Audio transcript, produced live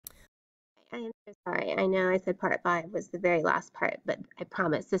I'm so sorry. I know I said part 5 was the very last part, but I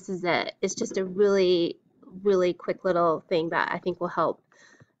promise this is it. It's just a really, really quick little thing that I think will help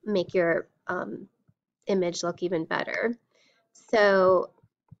make your image look even better. So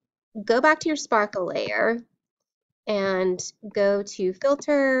go back to your sparkle layer and go to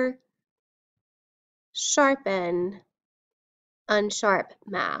Filter, Sharpen, Unsharp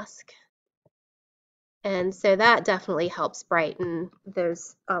Mask. And so that definitely helps brighten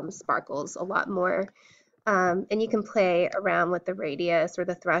those sparkles a lot more. And you can play around with the radius or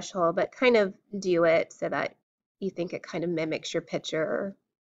the threshold, but kind of do it so that you think it kind of mimics your picture.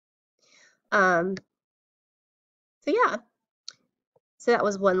 Um, so yeah, so that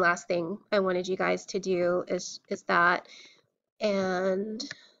was one last thing I wanted you guys to do is that. And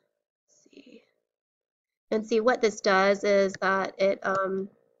see what this does is that it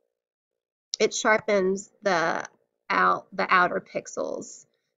sharpens the outer pixels.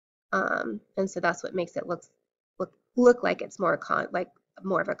 And so that's what makes it look like it's more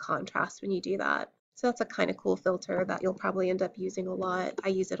more of a contrast when you do that. So that's a kind of cool filter that you'll probably end up using a lot. I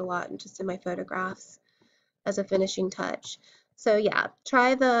use it a lot just in my photographs as a finishing touch. So yeah,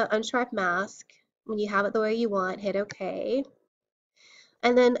 try the unsharp mask. When you have it the way you want, hit OK.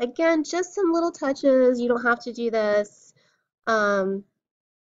 And then again, just some little touches. You don't have to do this. But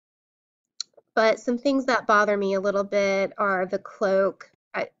some things that bother me a little bit are the cloak.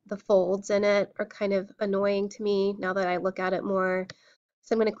 The folds in it are kind of annoying to me now that I look at it more.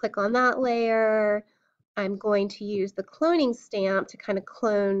 So I'm going to click on that layer. I'm going to use the cloning stamp to kind of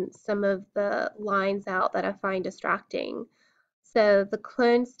clone some of the lines out that I find distracting. So the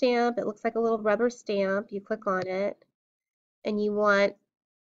clone stamp, it looks like a little rubber stamp. You click on it and you want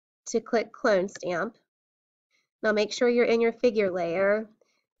to click clone stamp. Now make sure you're in your figure layer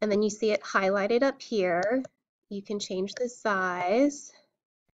and then you see it highlighted up here. You can change the size.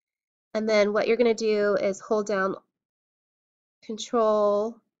 And then what you're going to do is hold down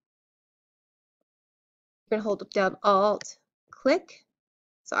Control. You're going to hold down Alt, click.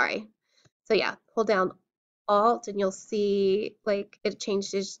 Sorry. So yeah, hold down Alt and you'll see like it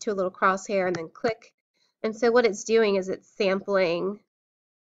changes to a little crosshair and then click. And so what it's doing is it's sampling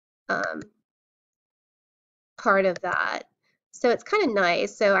part of that. So it's kind of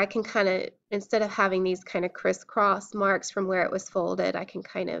nice. So I can kind of, instead of having these kind of crisscross marks from where it was folded, I can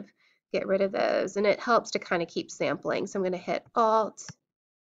kind of get rid of those. And it helps to kind of keep sampling. So I'm going to hit Alt.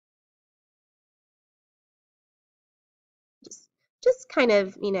 Just kind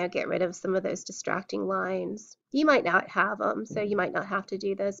of, get rid of some of those distracting lines. You might not have them, so you might not have to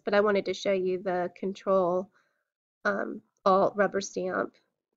do this, but I wanted to show you the Control Alt rubber stamp.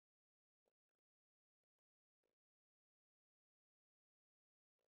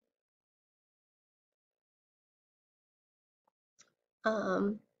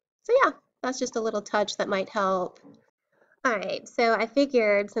 So yeah, that's just a little touch that might help. All right, so I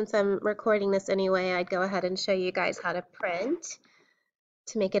figured since I'm recording this anyway, I'd go ahead and show you guys how to print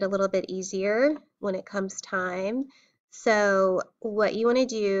to make it a little bit easier when it comes time. So what you want to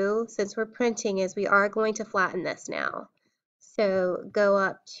do, since we're printing, is we are going to flatten this now. So go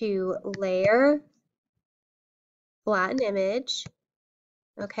up to Layer, Flatten Image,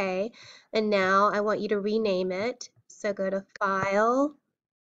 okay? And now I want you to rename it. So go to File,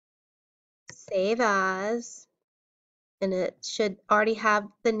 Save As, and it should already have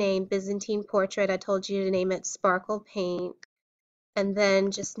the name Byzantine Portrait. I told you to name it Sparkle Paint, and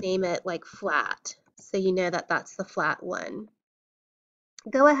then just name it like flat, so you know that that's the flat one.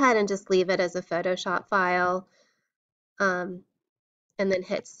 Go ahead and just leave it as a Photoshop file, and then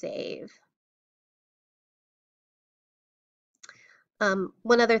hit save.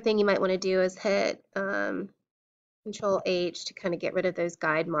 One other thing you might want to do is hit Control H to kind of get rid of those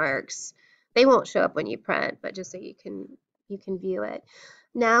guide marks. They won't show up when you print, but just so you can view it.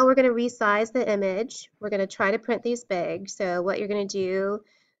 Now we're going to resize the image. We're going to try to print these big. So what you're going to do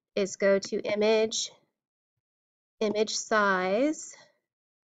is go to Image, Image Size.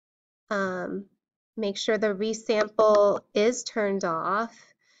 Make sure the resample is turned off,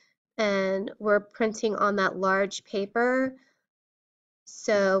 and we're printing on that large paper.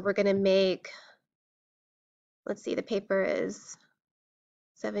 So we're going to make, let's see, the paper is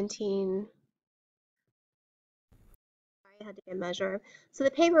 17. I had to get a measure. So the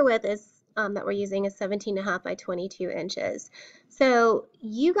paper width is that we're using is 17.5 by 22 inches. So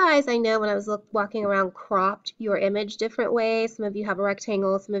you guys, I know when I was walking around, cropped your image different ways. Some of you have a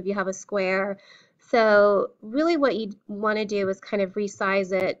rectangle, some of you have a square. So really what you want to do is kind of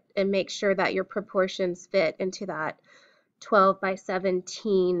resize it and make sure that your proportions fit into that 12 by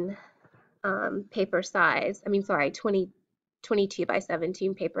 17 paper size. I mean, sorry, 20 22 by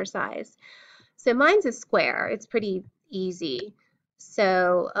 17 paper size. So mine's a square. It's pretty easy.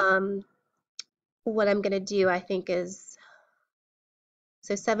 So what I'm going to do, I think, is,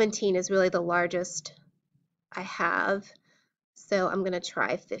 so 17 is really the largest I have. So I'm going to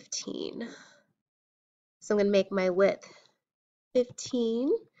try 15. So I'm going to make my width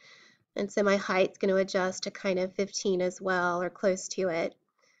 15. And so my height's going to adjust to kind of 15 as well, or close to it.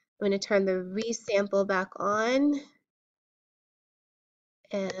 I'm going to turn the resample back on,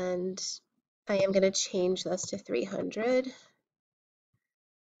 and I am going to change this to 300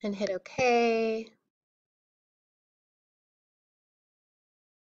 and hit OK.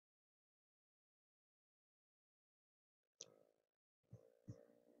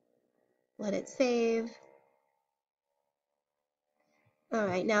 Let it save. All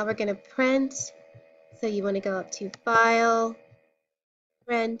right, now we're going to print. So you want to go up to File,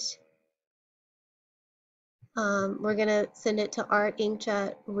 Print. We're going to send it to Art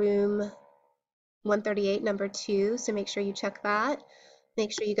Inkjet Room 138, number 2. So make sure you check that.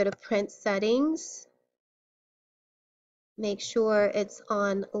 Make sure you go to Print Settings. Make sure it's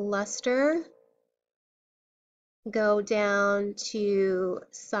on luster. Go down to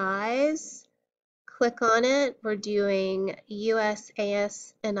size. Click on it. We're doing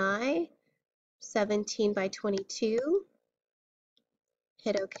USASNI 17 by 22.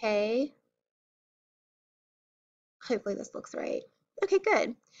 Hit OK. Hopefully this looks right. Okay,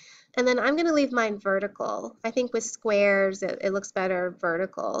 good. And then I'm going to leave mine vertical. I think with squares, it looks better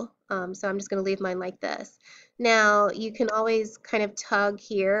vertical. So I'm just going to leave mine like this. Now, you can always kind of tug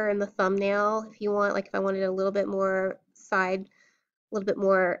here in the thumbnail if you want, like if I wanted a little bit more side, a little bit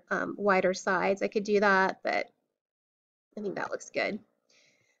more wider sides, I could do that, but I think that looks good.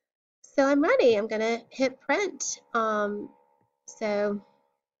 So I'm ready. I'm going to hit print. So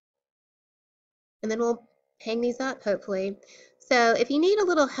and then we'll hang these up hopefully. So if you need a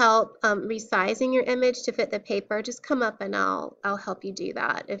little help resizing your image to fit the paper, just come up and I'll help you do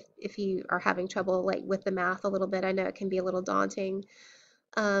that if you are having trouble like with the math a little bit. I know it can be a little daunting.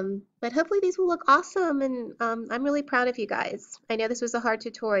 But hopefully these will look awesome, and I'm really proud of you guys. I know this was a hard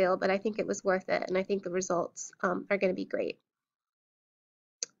tutorial, but I think it was worth it, and I think the results are going to be great.